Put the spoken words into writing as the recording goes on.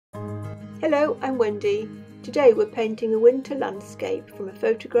Hello, I'm Wendy. Today we're painting a winter landscape from a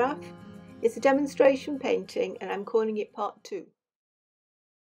photograph. It's a demonstration painting and I'm calling it part 2.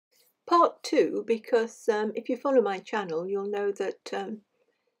 Part 2 because if you follow my channel you'll know that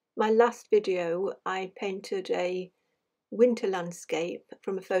my last video I painted a winter landscape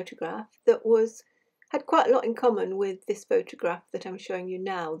from a photograph that had quite a lot in common with this photograph that I'm showing you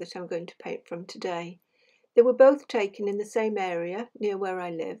now that I'm going to paint from today. They were both taken in the same area near where I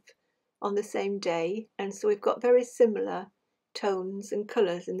live on the same day, and so we've got very similar tones and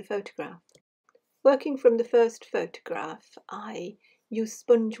colours in the photograph. Working from the first photograph, I used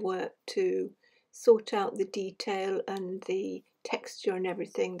sponge work to sort out the detail and the texture and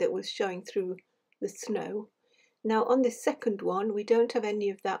everything that was showing through the snow. Now on this second one we don't have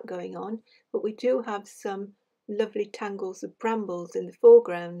any of that going on, but we do have some lovely tangles of brambles in the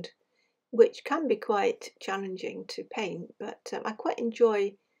foreground, which can be quite challenging to paint, but I quite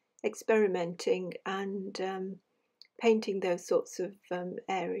enjoy experimenting and painting those sorts of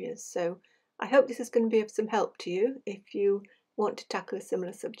areas. So I hope this is going to be of some help to you if you want to tackle a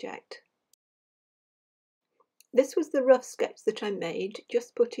similar subject. This was the rough sketch that I made,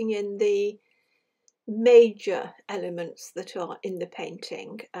 just putting in the major elements that are in the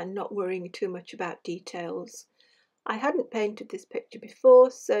painting and not worrying too much about details. I hadn't painted this picture before,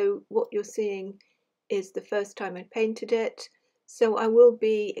 so what you're seeing is the first time I painted it. So I will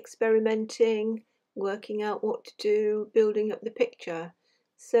be experimenting, working out what to do, building up the picture.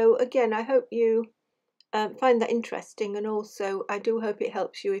 So again, I hope you find that interesting, and also I do hope it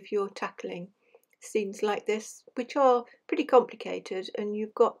helps you if you're tackling scenes like this, which are pretty complicated, and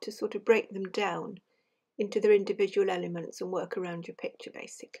you've got to sort of break them down into their individual elements and work around your picture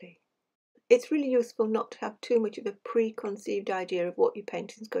basically. It's really useful not to have too much of a preconceived idea of what your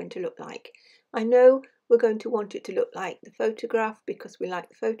painting is going to look like. I know we're going to want it to look like the photograph because we like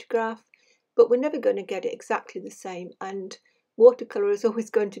the photograph, but we're never going to get it exactly the same, and watercolour is always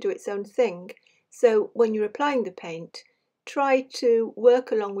going to do its own thing. So when you're applying the paint, try to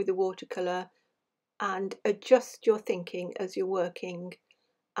work along with the watercolour and adjust your thinking as you're working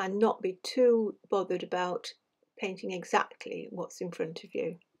and not be too bothered about painting exactly what's in front of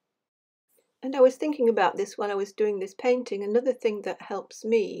you. And I was thinking about this while I was doing this painting. Another thing that helps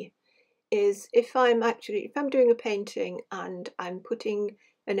me is if I'm doing a painting and I'm putting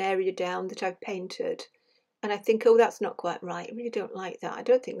an area down that I've painted and I think, oh, that's not quite right, I really don't like that, I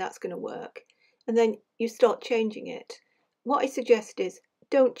don't think that's going to work, and then you start changing it. What I suggest is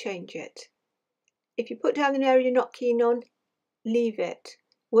don't change it. If you put down an area you're not keen on, leave it.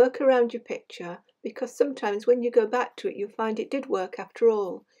 Work around your picture, because sometimes when you go back to it you'll find it did work after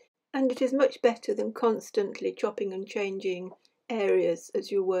all, and it is much better than constantly chopping and changing areas as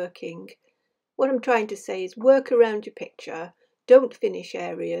you're working. What I'm trying to say is work around your picture, don't finish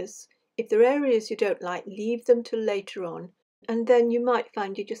areas. If there are areas you don't like, leave them till later on, and then you might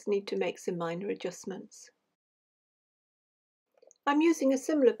find you just need to make some minor adjustments. I'm using a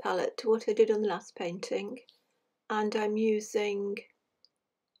similar palette to what I did on the last painting, and I'm using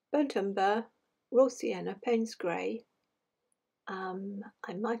burnt umber, raw sienna, Payne's grey.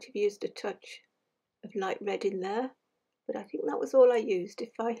 I might have used a touch of light red in there, but I think that was all I used.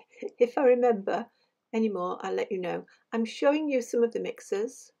 If I remember any more, I'll let you know. I'm showing you some of the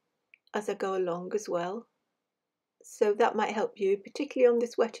mixes as I go along as well, so that might help you, particularly on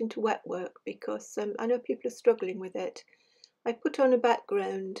this wet into wet work, because I know people are struggling with it. I put on a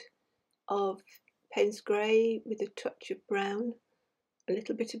background of Payne's grey with a touch of brown, a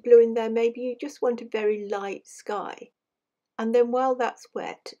little bit of blue in there. Maybe you just want a very light sky, and then while that's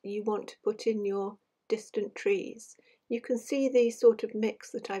wet you want to put in your distant trees. You can see the sort of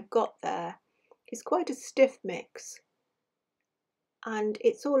mix that I've got there. It's quite a stiff mix, and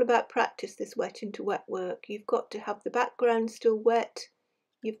it's all about practice, this wet into wet work. You've got to have the background still wet,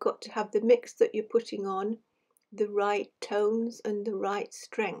 you've got to have the mix that you're putting on, the right tones and the right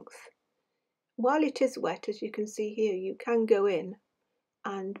strength. While it is wet, as you can see here, you can go in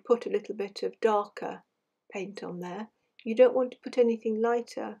and put a little bit of darker paint on there. You don't want to put anything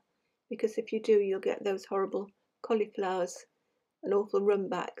lighter, because if you do you'll get those horrible cauliflowers and awful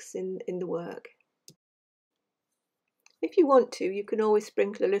runbacks in the work. If you want to, you can always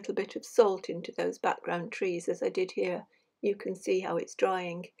sprinkle a little bit of salt into those background trees, as I did here. You can see how it's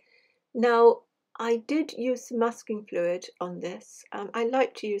drying. Now, I did use some masking fluid on this. I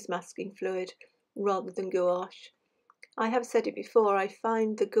like to use masking fluid rather than gouache. I have said it before, I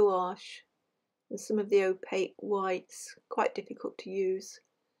find the gouache and some of the opaque whites quite difficult to use.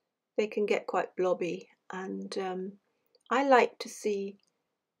 They can get quite blobby, and I like to see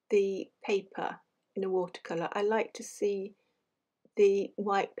the paper in a watercolour. I like to see the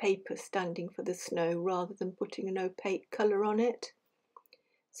white paper standing for the snow rather than putting an opaque colour on it.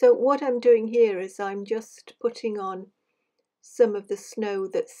 So what I'm doing here is I'm just putting on some of the snow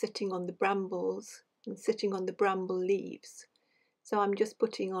that's sitting on the brambles and sitting on the bramble leaves. So I'm just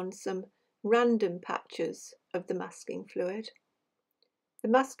putting on some random patches of the masking fluid. The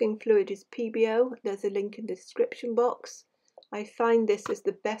masking fluid is PBO, there's a link in the description box. I find this is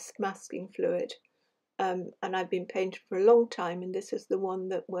the best masking fluid, and I've been painting for a long time, and this is the one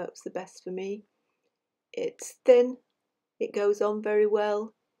that works the best for me. It's thin, it goes on very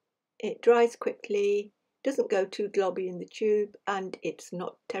well, it dries quickly, doesn't go too globby in the tube, and it's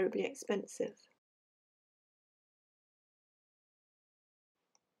not terribly expensive.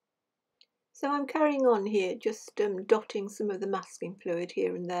 So I'm carrying on here, just dotting some of the masking fluid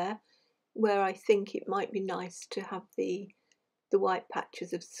here and there, where I think it might be nice to have the white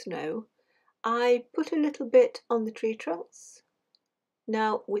patches of snow. I put a little bit on the tree trunks.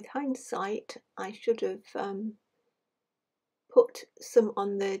 Now, with hindsight, I should have put some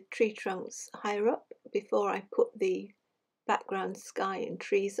on the tree trunks higher up before I put the background sky and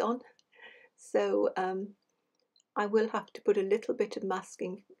trees on. So I will have to put a little bit of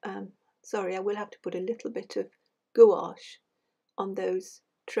masking, I will have to put a little bit of gouache on those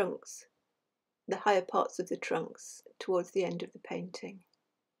trunks, the higher parts of the trunks, towards the end of the painting.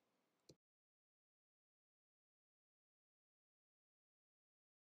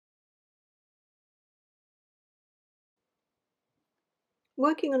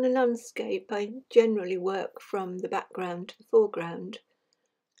 Working on a landscape, I generally work from the background to the foreground,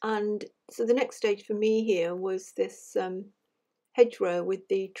 and so the next stage for me here was this hedgerow with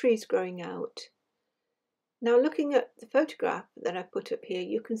the trees growing out. Now, looking at the photograph that I put up here,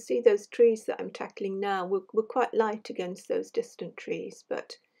 you can see those trees that I'm tackling now were quite light against those distant trees,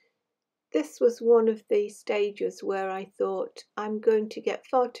 but this was one of the stages where I thought I'm going to get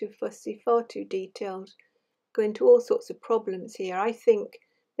far too fussy, far too detailed, go into all sorts of problems here. I think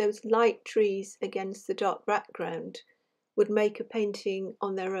those light trees against the dark background would make a painting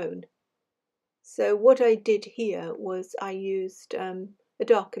on their own. So what I did here was I used a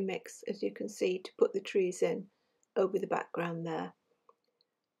darker mix, as you can see, to put the trees in over the background there.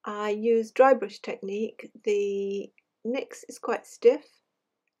 I used dry brush technique. The mix is quite stiff,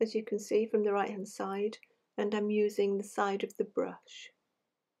 as you can see from the right hand side, and I'm using the side of the brush.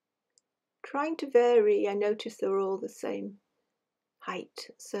 Trying to vary, I noticed they were all the same height,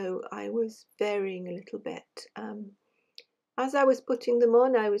 so I was varying a little bit. As I was putting them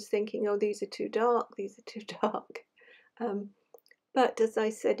on, I was thinking, oh, these are too dark, these are too dark. But as I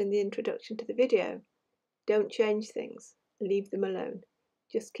said in the introduction to the video, don't change things, leave them alone,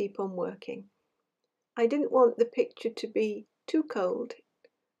 just keep on working. I didn't want the picture to be too cold.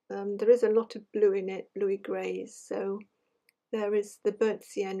 There is a lot of blue in it, bluey greys, so there is the burnt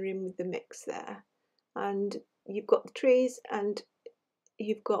sienna in with the mix there, and you've got the trees and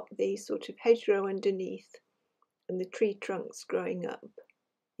you've got the sort of hedgerow underneath and the tree trunks growing up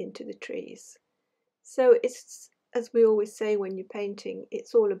into the trees. So it's, as we always say when you're painting,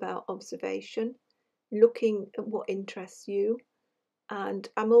 it's all about observation, looking at what interests you, and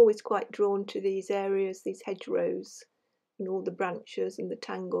I'm always quite drawn to these areas, these hedgerows and all the branches and the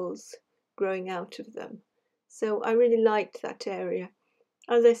tangles growing out of them. So I really liked that area.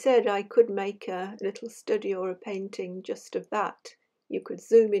 As I said, I could make a little study or a painting just of that. You could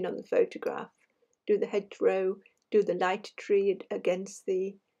zoom in on the photograph, do the hedgerow, do the lighter tree against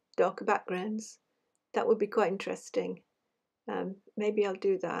the darker backgrounds. That would be quite interesting. Maybe I'll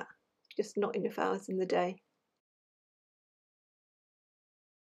do that, just not enough hours in the day.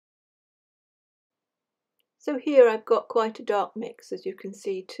 So here I've got quite a dark mix, as you can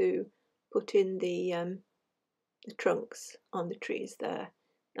see, to put in the trunks on the trees there,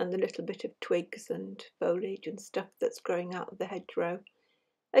 and the little bit of twigs and foliage and stuff that's growing out of the hedgerow.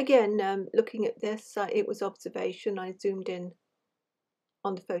 Again, looking at this, it was observation. I zoomed in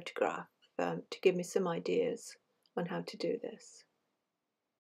on the photograph to give me some ideas on how to do this.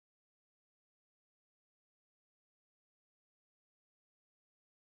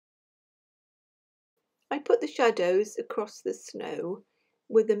 I put the shadows across the snow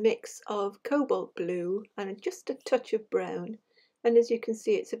with a mix of cobalt blue and just a touch of brown, and as you can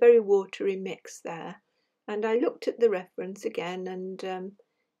see, it's a very watery mix there. And I looked at the reference again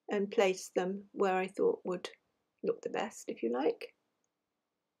and placed them where I thought would look the best, if you like.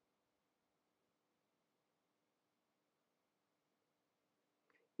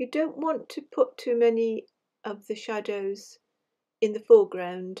 You don't want to put too many of the shadows in the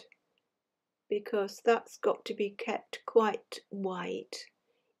foreground, because that's got to be kept quite white.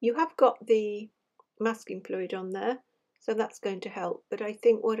 You have got the masking fluid on there, So that's going to help. But I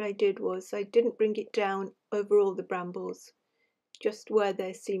think what I did was I didn't bring it down over all the brambles, just where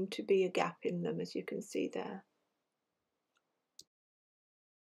there seemed to be a gap in them, as you can see there.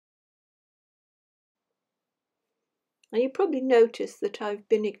 And you probably noticed that I've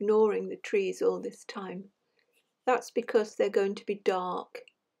been ignoring the trees all this time. That's because they're going to be dark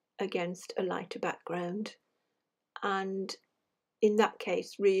against a lighter background, and in that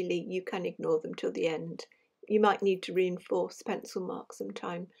case really you can ignore them till the end. You might need to reinforce pencil marks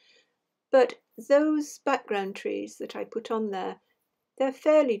sometime, but those background trees that I put on there, they're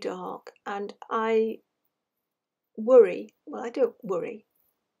fairly dark, and I worry, well, I don't worry,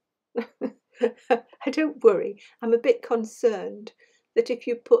 I don't worry, I'm a bit concerned that if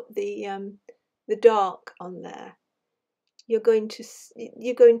you put the dark on there, you're going to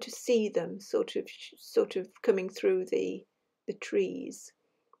see them sort of coming through the trees,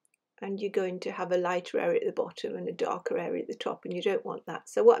 and you're going to have a lighter area at the bottom and a darker area at the top, and you don't want that.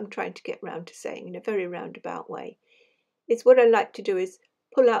 So what I'm trying to get round to saying in a very roundabout way is what I like to do is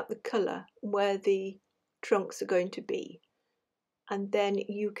pull out the colour where the trunks are going to be, and then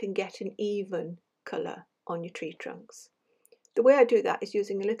you can get an even colour on your tree trunks. The way I do that is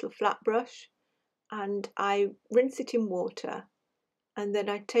using a little flat brush, and I rinse it in water, and then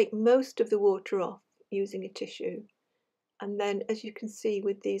I take most of the water off using a tissue, and then, as you can see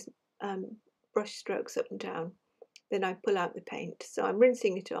with these brush strokes up and down, then I pull out the paint. So I'm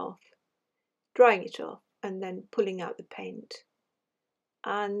rinsing it off, drying it off, and then pulling out the paint.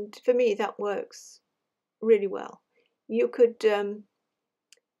 And for me that works really well. You could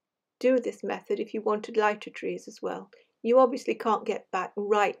do this method if you wanted lighter trees as well. You obviously can't get back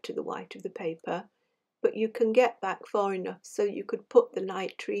right to the white of the paper, but you can get back far enough so you could put the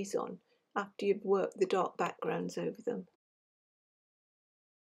light trees on after you've worked the dark backgrounds over them.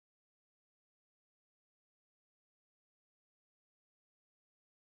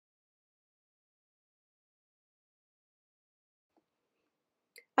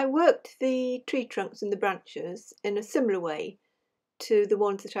 I worked the tree trunks and the branches in a similar way to the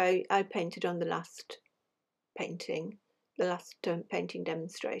ones that I painted on the last painting, the last painting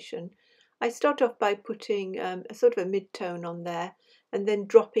demonstration. I start off by putting a sort of a mid-tone on there, and then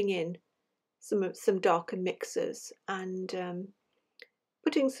dropping in some darker mixers, and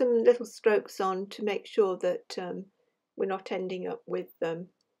putting some little strokes on to make sure that we're not ending up with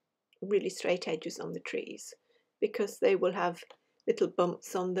really straight edges on the trees, because they will have little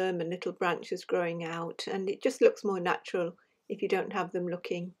bumps on them and little branches growing out, and it just looks more natural if you don't have them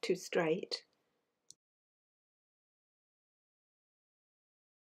looking too straight.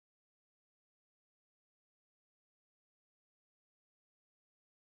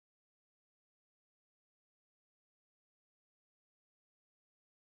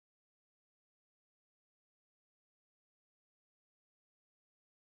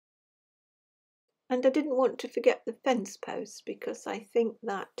 And I didn't want to forget the fence posts, because I think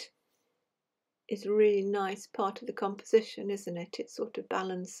that is a really nice part of the composition, isn't it? It sort of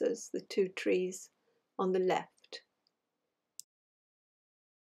balances the two trees on the left.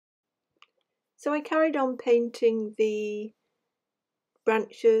 So I carried on painting the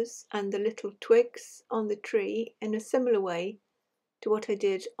branches and the little twigs on the tree in a similar way to what I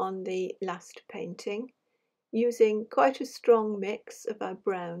did on the last painting, using quite a strong mix of our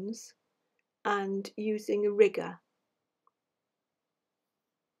browns and using a rigger.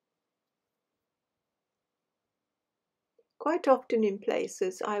 Quite often in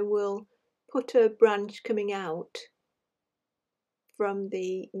places I will put a branch coming out from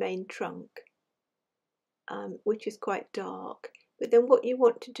the main trunk, which is quite dark, but then what you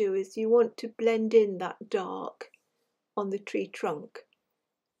want to do is you want to blend in that dark on the tree trunk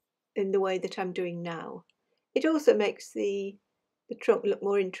in the way that I'm doing now. It also makes the trunk look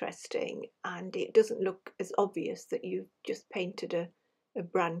more interesting, and it doesn't look as obvious that you've just painted a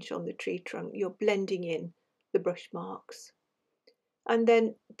branch on the tree trunk. You're blending in the brush marks. And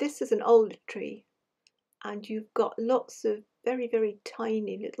then this is an older tree, and you've got lots of very, very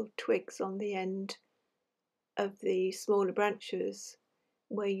tiny little twigs on the end of the smaller branches,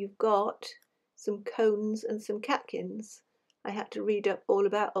 where you've got some cones and some catkins. I had to read up all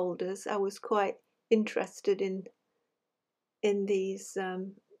about alders. I was quite interested in these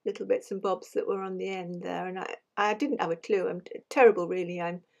little bits and bobs that were on the end there, and I didn't have a clue. I'm terrible, really.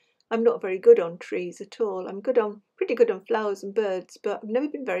 I'm not very good on trees at all. I'm pretty good on flowers and birds, but I've never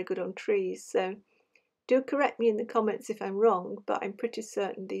been very good on trees. So do correct me in the comments if I'm wrong, but I'm pretty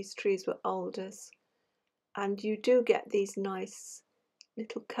certain these trees were alders. And you do get these nice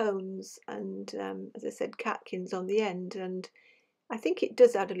little cones and, as I said, catkins on the end, and I think it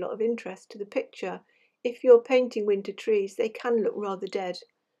does add a lot of interest to the picture. if you're painting winter trees, they can look rather dead.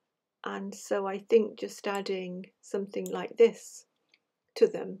 And so I think just adding something like this to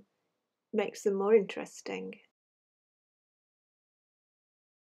them makes them more interesting.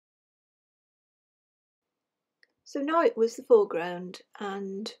 So now it was the foreground,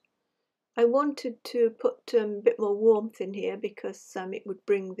 and I wanted to put a bit more warmth in here because it would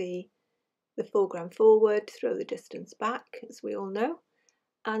bring the foreground forward, throw the distance back, as we all know.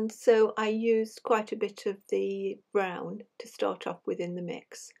 And so I used quite a bit of the brown to start off with in the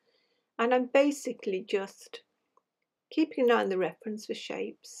mix. And I'm basically just keeping an eye on the reference for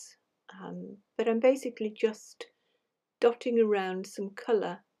shapes, but I'm basically just dotting around some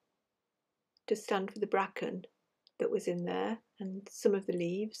colour to stand for the bracken that was in there and some of the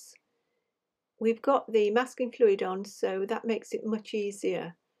leaves. We've got the masking fluid on, so that makes it much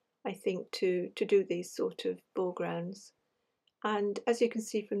easier, I think, to do these sort of foregrounds. And as you can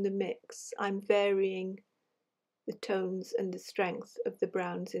see from the mix, I'm varying the tones and the strength of the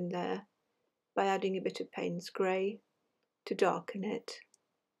browns in there by adding a bit of Payne's grey to darken it.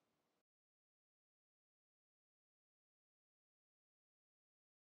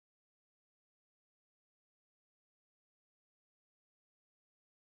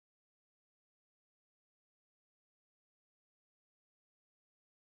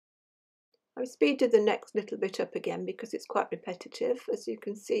 I've speeded the next little bit up again because it's quite repetitive. As you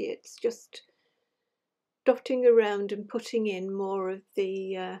can see, it's just dotting around and putting in more of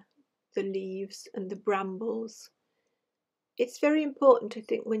the leaves and the brambles. It's very important, I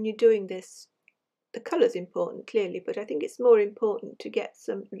think, when you're doing this. The colour's important, clearly, but I think it's more important to get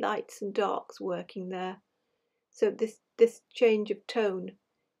some lights and darks working there. So this change of tone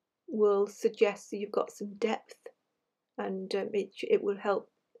will suggest that you've got some depth, and it will help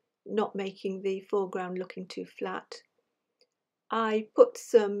not making the foreground looking too flat. I put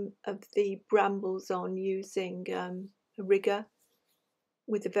some of the brambles on using a rigger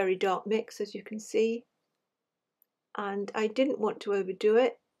with a very dark mix, as you can see, and I didn't want to overdo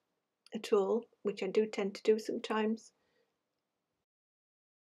it at all, which I do tend to do sometimes.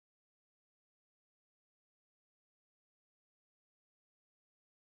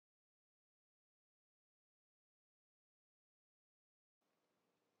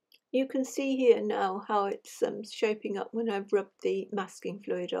 You can see here now how it's shaping up when I've rubbed the masking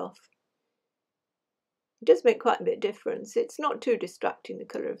fluid off. It does make quite a bit of difference. It's not too distracting, the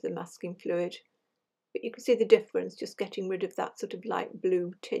colour of the masking fluid, but you can see the difference just getting rid of that sort of light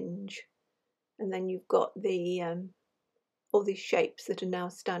blue tinge. And then you've got the all these shapes that are now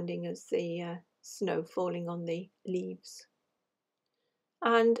standing as the snow falling on the leaves.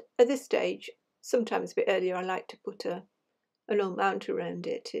 And at this stage, sometimes a bit earlier, I like to put a little mount around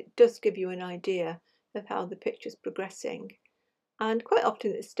it. It does give you an idea of how the picture's progressing. And quite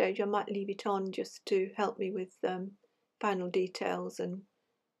often at this stage I might leave it on just to help me with final details and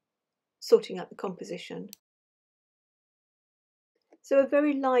sorting out the composition. So a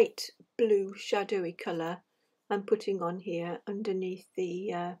very light blue shadowy colour I'm putting on here underneath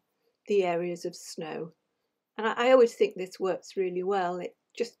the areas of snow. And I always think this works really well. It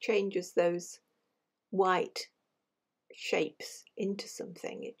just changes those white shapes into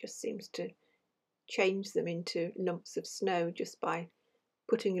something. It just seems to change them into lumps of snow just by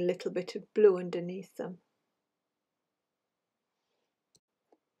putting a little bit of blue underneath them.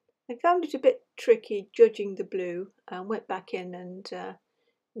 I found it a bit tricky judging the blue and went back in and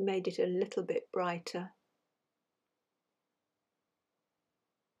made it a little bit brighter.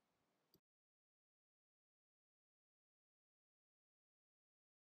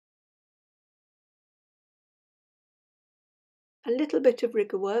 A little bit of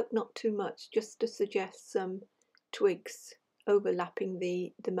rigger work, not too much, just to suggest some twigs overlapping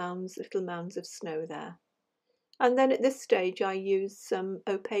the mounds, little mounds of snow there. And then at this stage I used some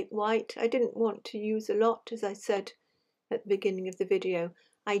opaque white. I didn't want to use a lot, as I said at the beginning of the video.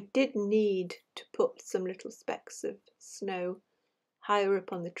 I did need to put some little specks of snow higher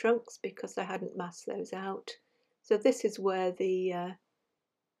up on the trunks because I hadn't masked those out. So this is where the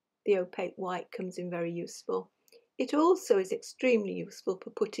opaque white comes in very useful. It also is extremely useful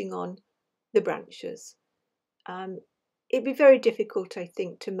for putting on the branches. It'd be very difficult, I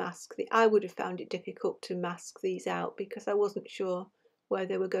think, to mask I would have found it difficult to mask these out because I wasn't sure where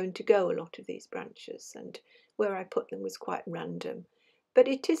they were going to go, a lot of these branches, and where I put them was quite random. But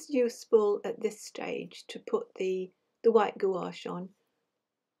it is useful at this stage to put the white gouache on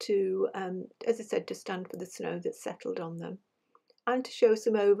to, as I said, to stand for the snow that's settled on them, and to show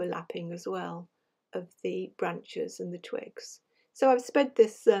some overlapping as well of the branches and the twigs. So I've sped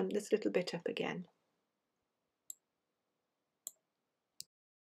this little bit up again.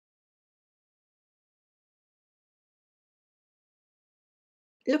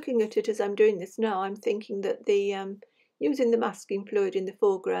 looking at it as I'm doing this now, I'm thinking that the using the masking fluid in the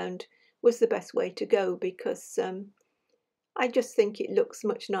foreground was the best way to go, because I just think it looks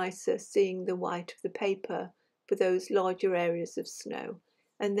much nicer seeing the white of the paper for those larger areas of snow,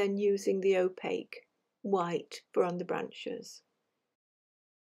 and then using the opaque white for on the branches.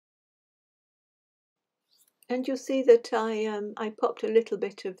 And you'll see that I popped a little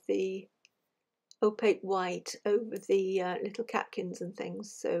bit of the opaque white over the little catkins and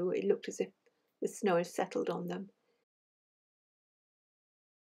things, so it looked as if the snow has settled on them.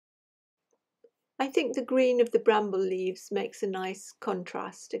 I think the green of the bramble leaves makes a nice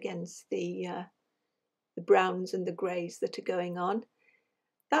contrast against the browns and the greys that are going on.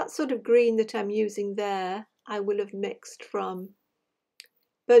 That sort of green that I'm using there, I will have mixed from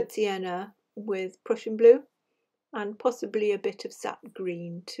burnt sienna with Prussian blue and possibly a bit of sap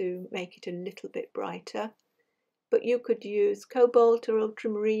green to make it a little bit brighter. But you could use cobalt or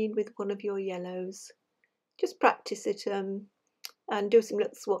ultramarine with one of your yellows. Just practice it and do some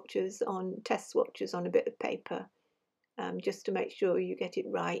little swatches test swatches on a bit of paper, just to make sure you get it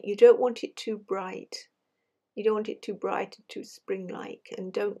right. You don't want it too bright. You don't want it too bright and too spring-like,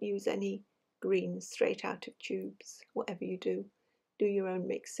 and don't use any greens straight out of tubes. Whatever you do, do your own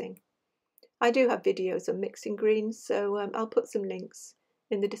mixing. I do have videos on mixing greens, so I'll put some links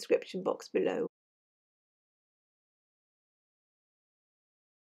in the description box below.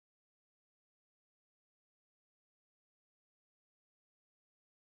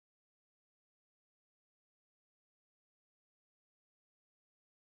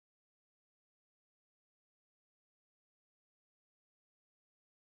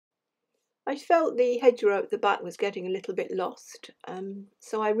 I felt the hedgerow at the back was getting a little bit lost,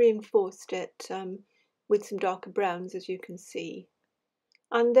 so I reinforced it with some darker browns, as you can see.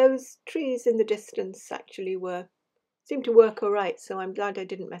 And those trees in the distance actually seemed to work all right, so I'm glad I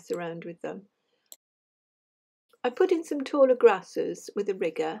didn't mess around with them. I put in some taller grasses with a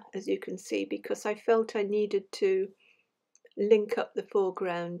rigger, as you can see, because I felt I needed to link up the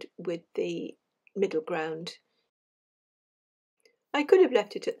foreground with the middle ground. I could have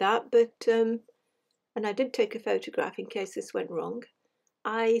left it at that, but and I did take a photograph in case this went wrong.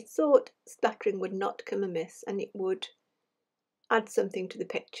 I thought splattering would not come amiss, and it would add something to the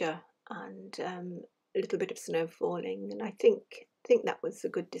picture, and a little bit of snow falling, and I think that was a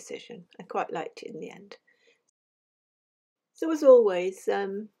good decision. I quite liked it in the end. So as always,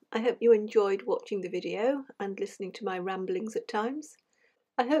 I hope you enjoyed watching the video and listening to my ramblings at times.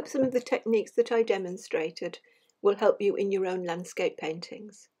 I hope some of the techniques that I demonstrated will help you in your own landscape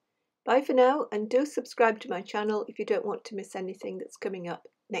paintings. Bye for now, and do subscribe to my channel if you don't want to miss anything that's coming up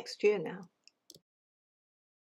next year now.